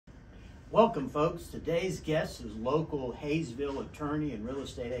Welcome, folks. Today's guest is local Hayesville attorney and real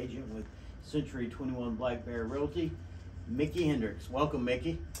estate agent with C21 Black Bear Realty, Mickey Hendrix. Welcome,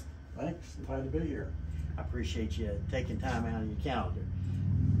 Mickey. Thanks. I'm glad to be here. I appreciate you taking time out on your calendar.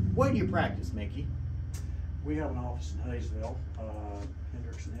 Where do you practice, Mickey? We have an office in Hayesville,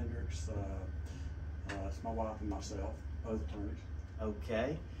 Hendrix Hendrix. It's my wife and myself, both attorneys.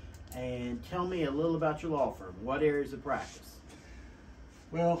 Okay. And tell me a little about your law firm. What areas of practice?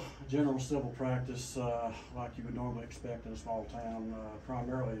 Well, general civil practice, like you would normally expect in a small town,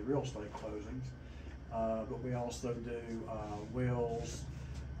 primarily real estate closings. But we also do wills,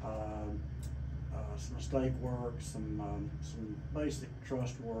 some estate work, some basic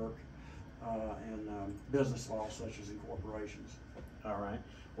trust work, and business law such as incorporations. All right.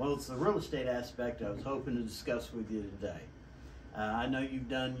 Well, it's the real estate aspect I was hoping to discuss with you today. I know you've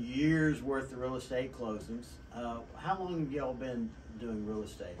done years worth of real estate closings. How long have y'all been doing real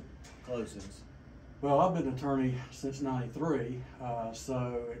estate closings? Well, I've been an attorney since '93,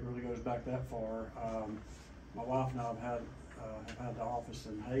 so it really goes back that far. My wife and I have had the office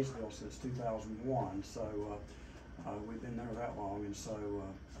in Hayesville since 2001, so we've been there that long, and so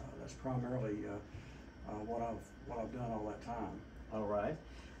that's primarily what I've done all that time. All right.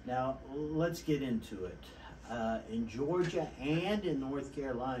 Now let's get into it. In Georgia and in North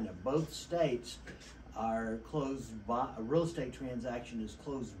Carolina, both states are closed by a real estate transaction is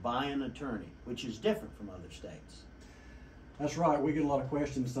closed by an attorney, which is different from other states. That's right. We get a lot of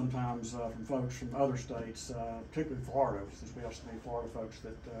questions sometimes from folks from other states, particularly Florida, since we have so many Florida folks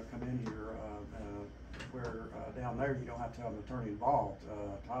that come in here. Where down there you don't have to have an attorney involved.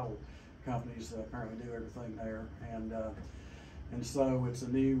 Title companies apparently do everything there, and so it's a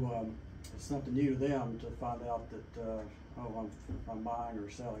new. It's something new to them to find out that, if I'm buying or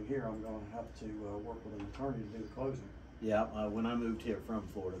selling here, I'm going to have to work with an attorney to do the closing. Yeah, when I moved here from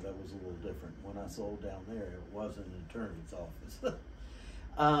Florida, that was a little different. When I sold down there, it wasn't an attorney's office.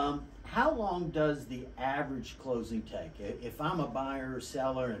 How long does the average closing take? If I'm a buyer or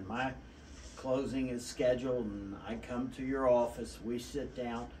seller and my closing is scheduled and I come to your office, we sit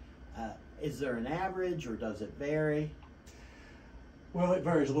down, is there an average or does it vary? Well, it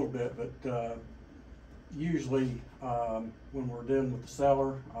varies a little bit, but usually when we're dealing with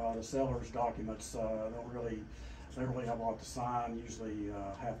the seller's documents don't really have a lot to sign. Usually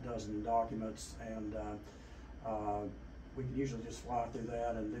half dozen documents, and we can usually just fly through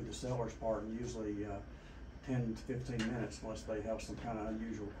that and do the seller's part in usually 10 to 15 minutes, unless they have some kind of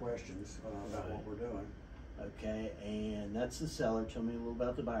unusual questions about what we're doing. Okay, and that's the seller. Tell me a little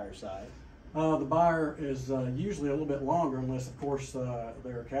about the buyer side. The buyer is usually a little bit longer, unless, of course,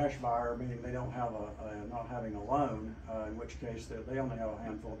 they're a cash buyer, meaning they don't have not having a loan, in which case they only have a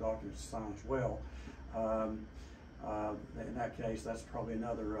handful of documents to sign as well. In that case, that's probably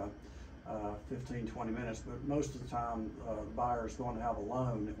another 15-20 minutes. But most of the time, the buyer is going to have a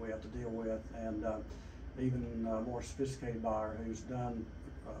loan that we have to deal with, and even a more sophisticated buyer who's done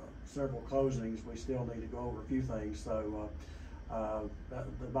several closings, we still need to go over a few things. So.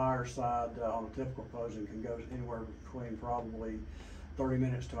 The buyer side on a typical closing can go anywhere between probably 30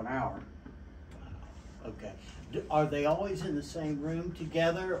 minutes to an hour. Wow. Okay. Are they always in the same room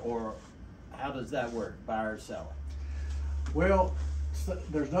together, or how does that work, buyer or seller? Well,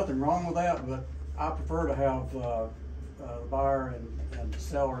 there's nothing wrong with that, but I prefer to have the buyer and the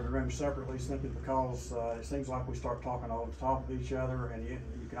seller in the room separately, simply because it seems like we start talking over the top of each other, and you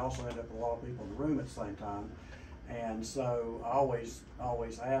can also end up with a lot of people in the room at the same time. And so I always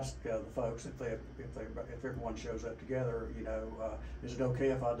ask the folks if everyone shows up together, is it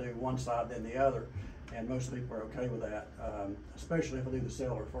okay if I do one side then the other? And most people are okay with that, especially if I do the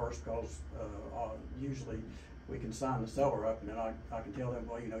seller first, because usually we can sign the seller up, and then I can tell them,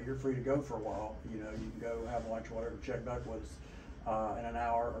 well, you're free to go for a while. You can go have lunch or whatever, check back with us in an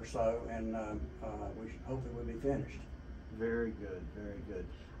hour or so, and hopefully we'll be finished. Very good, very good.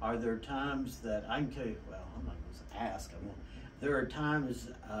 Are there times that I can tell you, well, I'm not going to ask, there are times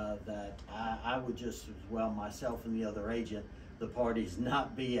that I would just, as well, myself and the other agent, the parties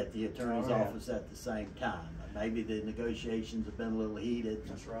not be at the attorney's office at the same time. Maybe the negotiations have been a little heated.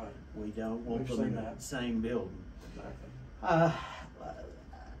 That's right. We don't want them in that same building. Exactly.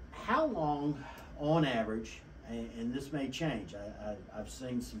 How long, on average, and this may change, I've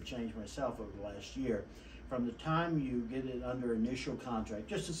seen some change myself over the last year, from the time you get it under initial contract,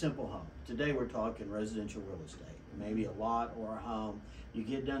 just a simple home. Today we're talking residential real estate, maybe a lot or a home. You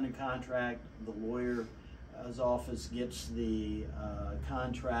get done the contract, the lawyer's office gets the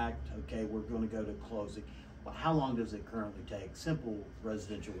contract, okay, we're going to go to closing. Well, how long does it currently take? Simple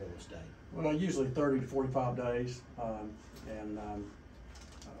residential real estate. Well, usually 30 to 45 days, and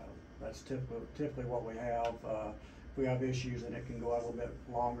That's typically what we have. If we have issues, then it can go out a little bit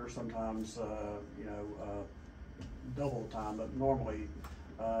longer. Sometimes, double the time, but normally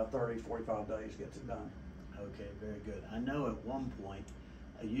 30, 45 days gets it done. Okay, very good. I know at one point,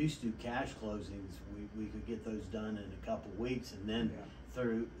 I used to do cash closings. We could get those done in a couple weeks, and then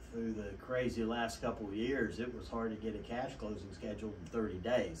through the crazy last couple of years, it was hard to get a cash closing scheduled in 30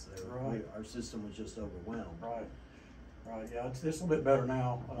 days. So right. Our system was just overwhelmed. Right. Right. Yeah, it's a little bit better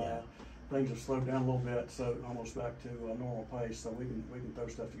now. Things have slowed down a little bit, so almost back to a normal pace. So we can throw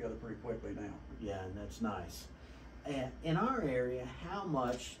stuff together pretty quickly now. Yeah, and that's nice. And in our area, how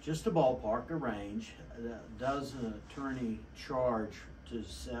much, just a ballpark, a range, does an attorney charge to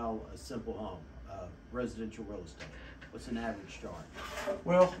sell a simple home, residential real estate? What's an average charge?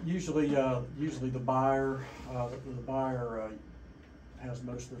 Well, usually the buyer has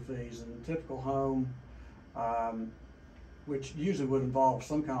most of the fees. In a typical home, which usually would involve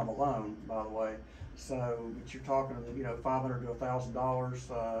some kind of a loan, by the way. So, but you're talking, $500 to $1,000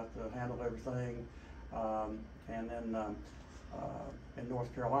 to handle everything, and then in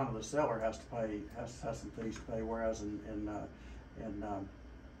North Carolina, the seller has some fees to pay, whereas in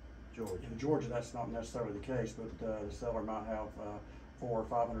Georgia, that's not necessarily the case, but the seller might have $400 or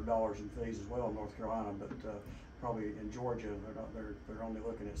 $500 in fees as well in North Carolina, but probably in Georgia, they're only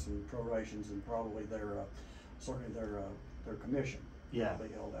looking at some prorations and probably certainly their commission will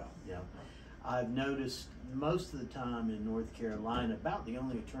be held out. Yeah, I've noticed most of the time in North Carolina, about the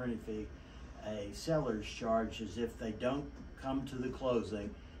only attorney fee a seller's charge is if they don't come to the closing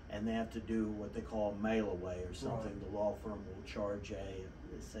and they have to do what they call mail away or something. Right. The law firm will charge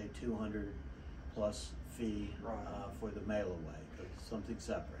say $200 plus fee for the mail away, something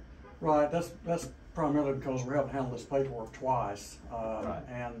separate. Right. That's primarily because we're having to handle this paperwork twice,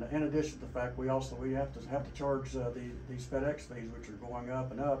 and in addition to the fact we have to charge these FedEx fees, which are going up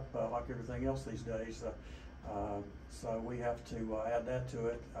and up like everything else these days. So we have to add that to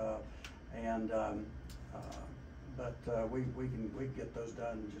it, but we can get those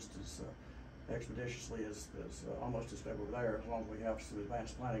done just as expeditiously as almost as they were there, as long as we have some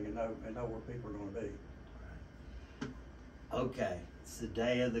advanced planning and know where people are going to be. Okay, it's the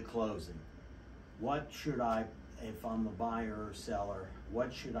day of the closing. What should I, if I'm a buyer or seller,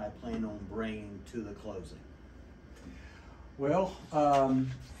 what should I plan on bringing to the closing? Well,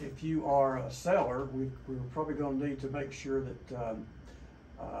 if you are a seller, we're probably going to need to make sure that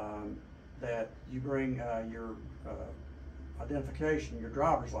that you bring your identification, your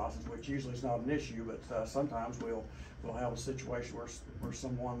driver's license, which usually is not an issue, but sometimes we'll have a situation where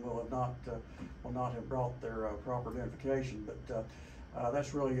someone will not have brought their proper identification. But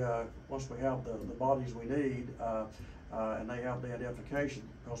that's really once we have the bodies we need and they have the identification,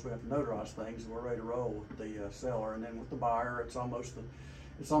 because we have to notarize things, we're ready to roll with the seller. And then with the buyer, it's almost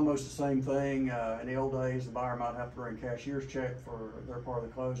the same thing. In the old days, the buyer might have to bring a cashier's check for their part of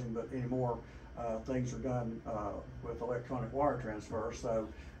the closing, but anymore things are done with electronic wire transfer. So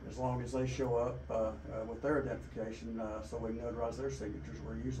as long as they show up with their identification, so we can notarize their signatures,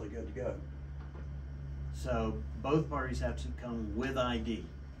 we're usually good to go. So both parties have to come with ID?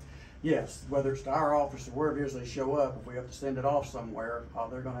 Yes, whether it's to our office or wherever it is they show up. If we have to send it off somewhere,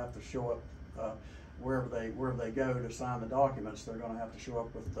 they're going to have to show up wherever they go to sign the documents. They're going to have to show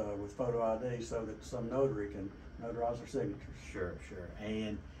up with photo ID so that some notary can notarize their signatures. Sure.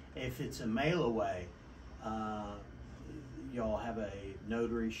 And if it's a mail away, y'all have a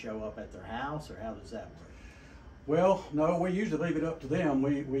notary show up at their house, or how does that work? Well, no, we usually leave it up to them.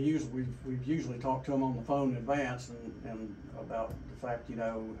 We've usually talked to them on the phone in advance and about the fact,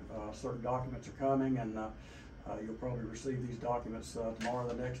 certain documents are coming, and you'll probably receive these documents tomorrow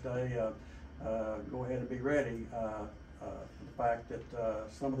or the next day. Go ahead and be ready. The fact that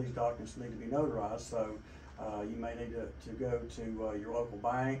some of these documents need to be notarized, so you may need to go to your local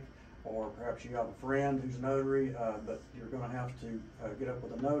bank, or perhaps you have a friend who's a notary, but you're going to have to get up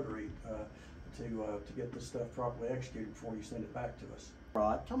with a notary to get this stuff properly executed before you send it back to us.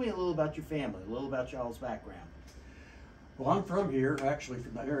 Rod, tell me a little about your family, a little about y'all's background. Well, I'm from here, actually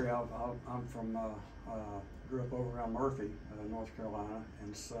from the area. I'm from, grew up over around Murphy, North Carolina,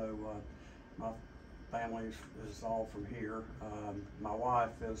 and so my family is all from here. My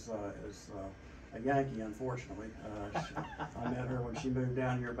wife is a Yankee, unfortunately. I met her when she moved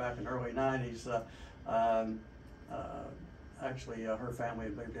down here back in the early 90s. Actually, her family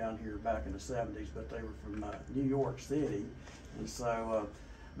had moved down here back in the 70s, but they were from New York City, and so.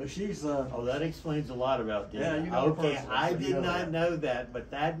 But she's. Oh, that explains a lot about them. Yeah, you know. Okay, I did not know that,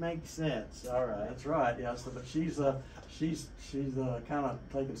 but that makes sense. All right. That's right. Yeah. So, but she's kind of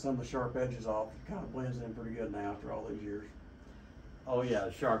taken some of the sharp edges off. Kind of blends in pretty good now after all these years. Oh yeah,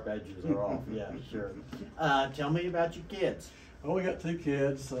 the sharp edges are off. Yeah, sure. Tell me about your kids. Well, we got 2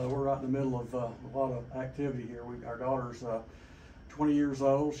 kids. We're right in the middle of a lot of activity here. Our daughter's 20 years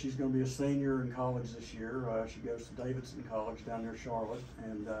old. She's going to be a senior in college this year. She goes to Davidson College down near Charlotte,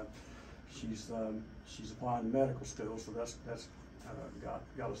 and she's applying to medical school. So that's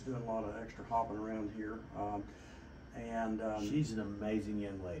got us doing a lot of extra hopping around here. She's an amazing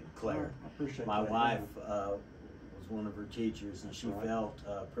young lady, Claire. I appreciate My that. wife was one of her teachers, and she felt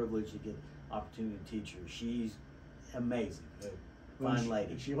privileged to get opportunity to teach her. She's amazing, fine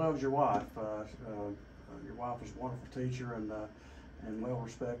lady. She loves your wife. Your wife is a wonderful teacher and well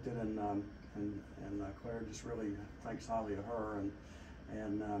respected, and Claire just really thinks highly of her.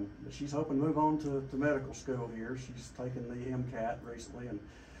 But she's hoping to move on to medical school here. She's taken the MCAT recently,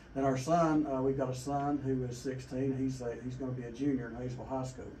 and our son, we've got a son who is 16. He's going to be a junior in Hayesville High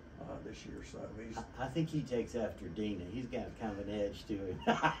School this year. So I think he takes after Dina. He's got kind of an edge to him.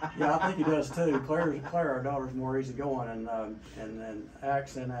 Yeah, I think he does too. Claire, our daughter's more easygoing and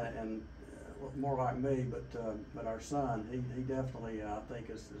acts and more like me. But our son, he definitely I think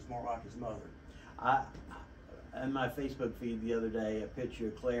is more like his mother. In my Facebook feed the other day, a picture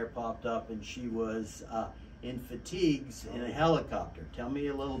of Claire popped up, and she was in fatigues in a helicopter. Tell me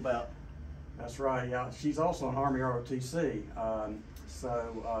a little about. That's right. Yeah, she's also an Army ROTC.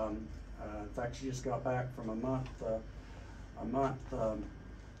 In fact, she just got back from a month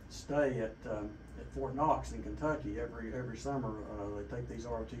stay at Fort Knox in Kentucky. Every summer they take these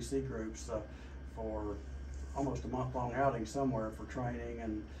ROTC groups for almost a month-long outing somewhere for training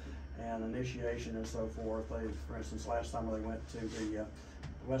and initiation and so forth. For instance, last summer they went to the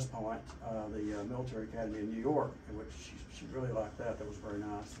West Point, the military academy in New York, in which she really liked that. That was very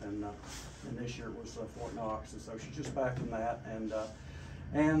nice. And this year it was Fort Knox, and so she's just back from that.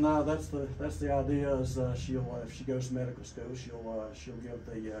 And that's the idea is she'll if she goes to medical school, she'll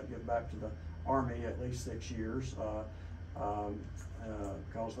give back to the Army at least 6 years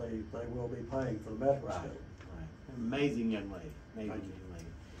because they will be paying for the medical school. Right. Amazing young lady. Amazing young lady.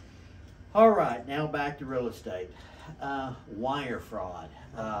 All right, now back to real estate. Wire fraud.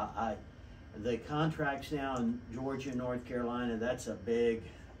 The contracts now in Georgia, North Carolina, that's a big,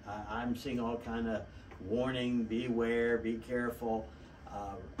 I'm seeing all kind of warning, beware, be careful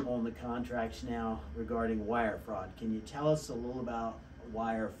on the contracts now regarding wire fraud. Can you tell us a little about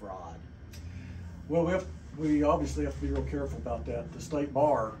wire fraud? Well, we obviously have to be real careful about that. The state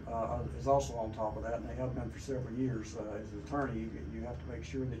bar is also on top of that, and they have been for several years. As an attorney, you have to make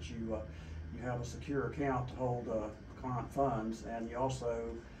sure that you have a secure account to hold client funds, and you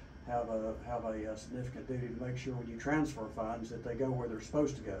also have a significant duty to make sure when you transfer funds that they go where they're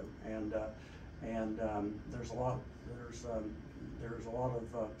supposed to go. And there's a lot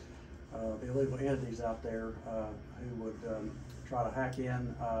of illegal entities out there who would try to hack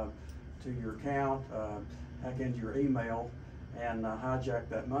in to your account, hack into your email, and hijack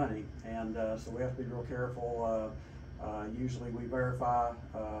that money. And so we have to be real careful. Usually we verify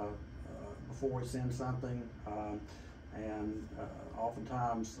before we send something, and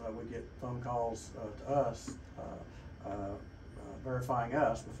oftentimes we get phone calls to us verifying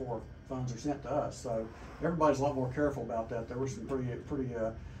us before funds are sent to us. So everybody's a lot more careful about that. There were some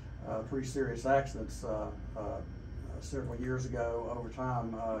pretty serious accidents several years ago. Over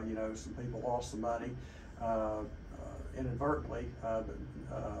time, some people lost some money inadvertently,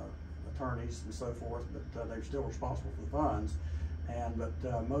 attorneys and so forth, but they're still responsible for the funds. But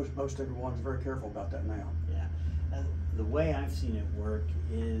most everyone's very careful about that now. Yeah. The way I've seen it work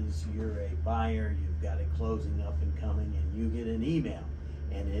is you're a buyer, you've got a closing up and coming, and you get an email,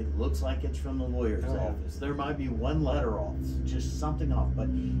 and it looks like it's from the lawyer's office. There might be one letter off, just something off, but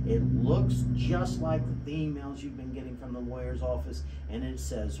it looks just like the emails you've been getting from the lawyer's office, and it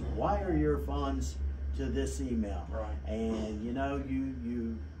says, wire your funds to this email. Right. And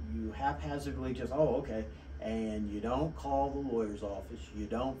you haphazardly just, oh, okay. And you don't call the lawyer's office, you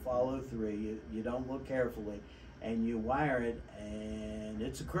don't follow through, you don't look carefully, and you wire it, and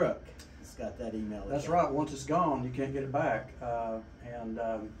it's a crook. It's got that email. That's right. Once it's gone, you can't get it back.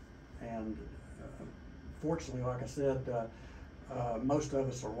 Fortunately, like I said, most of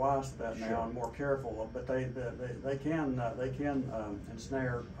us are wise to that now and more careful. But they can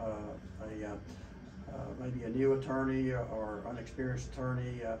ensnare maybe a new attorney or unexperienced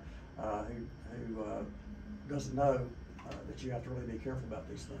attorney who doesn't know that you have to really be careful about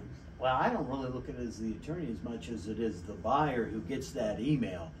these things. Well, I don't really look at it as the attorney as much as it is the buyer who gets that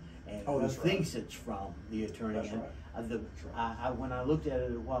email and who thinks it's from the attorney. That's right. When I looked at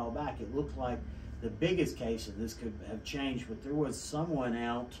it a while back, it looked like the biggest case, and this could have changed, but there was someone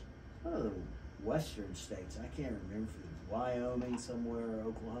out, one of the western states, I can't remember if it was Wyoming somewhere, or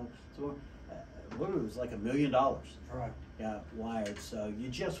Oklahoma. So what it was like $1 million. Right. Got wired. So you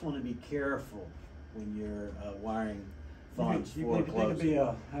just want to be careful when you're wiring funds you for need to closing.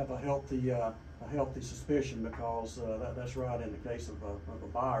 have a healthy suspicion, because that's right in the case of a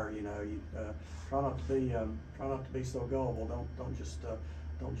buyer. You know, you try not to be so gullible. Don't just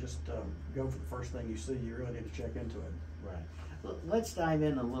go for the first thing you see. You really need to check into it. Right. Let's dive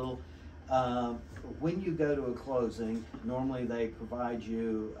in a little. When you go to a closing, normally they provide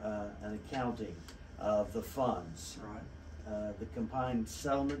you an accounting of the funds. Right. The combined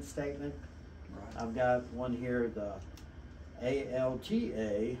settlement statement. Right. I've got one here, the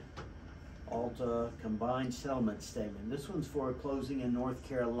ALTA, Alta Combined Settlement Statement. This one's for a closing in North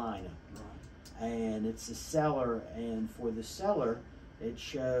Carolina. Right. And it's the seller, and for the seller, it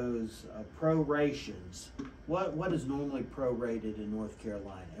shows prorations. What is normally prorated in North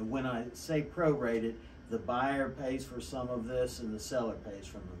Carolina? And when I say prorated, the buyer pays for some of this and the seller pays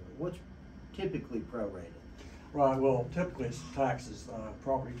for some of it. What's typically prorated? Right. Well, typically it's taxes,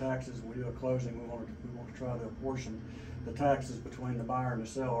 property taxes. When we do a closing, we want to try to apportion the taxes between the buyer and the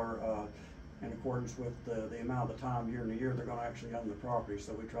seller in accordance with the amount of time year to year they're going to actually own the property.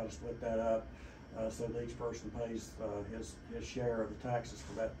 So we try to split that up so that each person pays his share of the taxes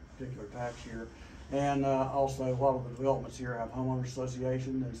for that particular tax year. And also, a lot of the developments here have homeowners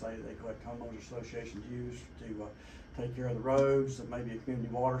association, and they collect homeowners association dues to take care of the roads and maybe a community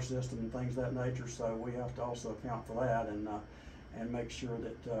water system and things of that nature. So we have to also account for that and make sure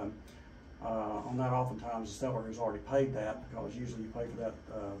that on that, oftentimes the seller has already paid that, because usually you pay for that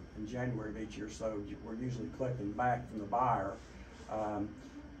in January of each year. So we're usually collecting back from the buyer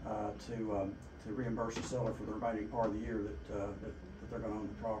to reimburse the seller for the remaining part of the year that they're going to own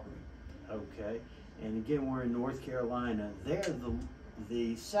the property. Okay. And again, we're in North Carolina. There,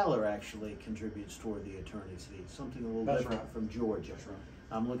 the seller actually contributes toward the attorney's fee, something a little That's different right. from Georgia. That's right.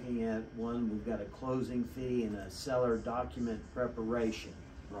 I'm looking at one, we've got a closing fee and a seller document preparation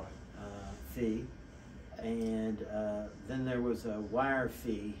Right. fee. And then there was a wire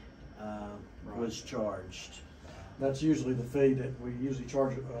fee was charged. That's usually the fee that we usually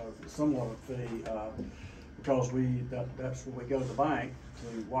charge, somewhat of a fee, because that's when we go to the bank to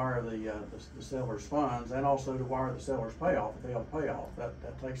wire the seller's funds, and also to wire the seller's payoff if they have a payoff. That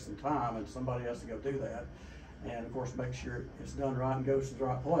takes some time, and somebody has to go do that, and of course make sure it's done right and goes to the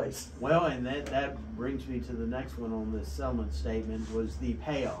right place. Well, and that brings me to the next one on this settlement statement, was the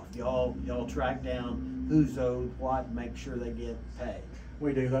payoff. Y'all track down who's owed what, make sure they get paid.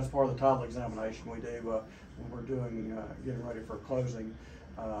 We do. That's part of the title examination we do when we're doing getting ready for a closing.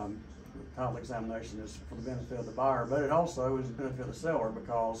 The title examination is for the benefit of the buyer, but it also is the benefit of the seller,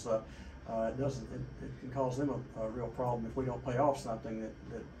 because it can cause them a real problem if we don't pay off something that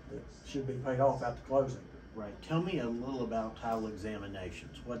should be paid off at the closing. Right. Tell me a little about title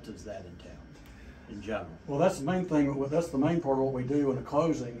examinations. What does that entail in general? Well, that's the main thing. That's the main part of what we do in a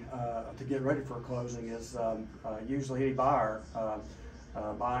closing to get ready for a closing is usually any buyer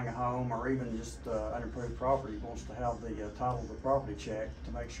buying a home or even just unimproved property wants to have the title of the property checked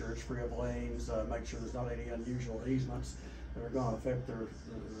to make sure it's free of liens, make sure there's not any unusual easements that are going to affect the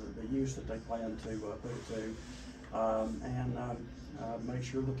use that they plan to put it to, and make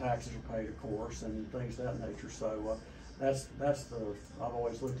sure the taxes are paid, of course, and things of that nature. So that's I've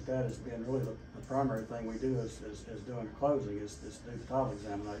always looked at that as being really the primary thing we do is doing a closing is to do the title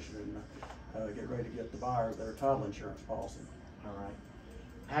examination and get ready to get the buyer their title insurance policy. All right.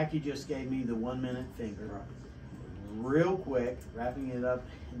 Packy just gave me the 1 minute finger. Right. Real quick, wrapping it up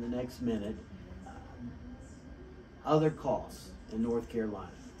in the next minute. Other costs in North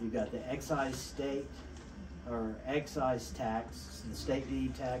Carolina. You've got the excise state or excise tax, the state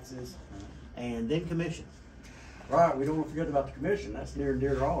deed taxes, and then commission. Right, we don't want to forget about the commission. That's near and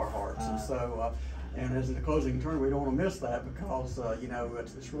dear to all our hearts. And so, and as a closing attorney, we don't want to miss that, because you know,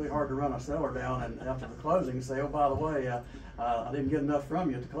 it's really hard to run a seller down and after the closing say, oh, by the way, I didn't get enough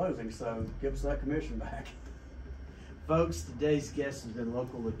from you at the closing, so give us that commission back. Folks, today's guest has been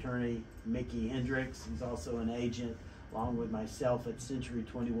local attorney Mickey Hendrix. He's also an agent, along with myself, at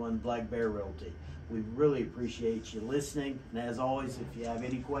C21 Black Bear Realty. We really appreciate you listening. And as always, if you have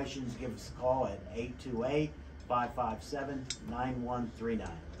any questions, give us a call at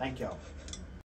 828-557-9139. Thank y'all.